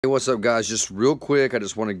Hey, what's up, guys? Just real quick, I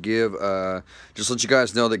just want to just let you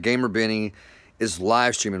guys know that Gamer Benny is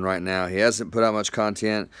live streaming right now. He hasn't put out much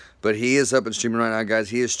content, but he is up and streaming right now, guys.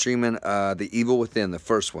 He is streaming The Evil Within, the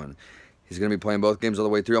first one. He's going to be playing both games all the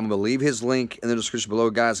way through. I'm going to leave his link in the description below,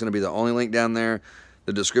 guys. It's going to be the only link down there.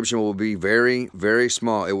 The description will be very, very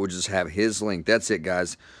small. It will just have his link. That's it,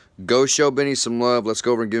 guys. Go show Benny some love. Let's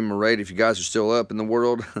go over and give him a raid if you guys are still up in the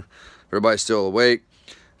world. Everybody's still awake.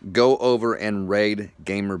 Go over and raid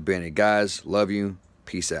Gamer Benny. Guys, love you.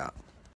 Peace out.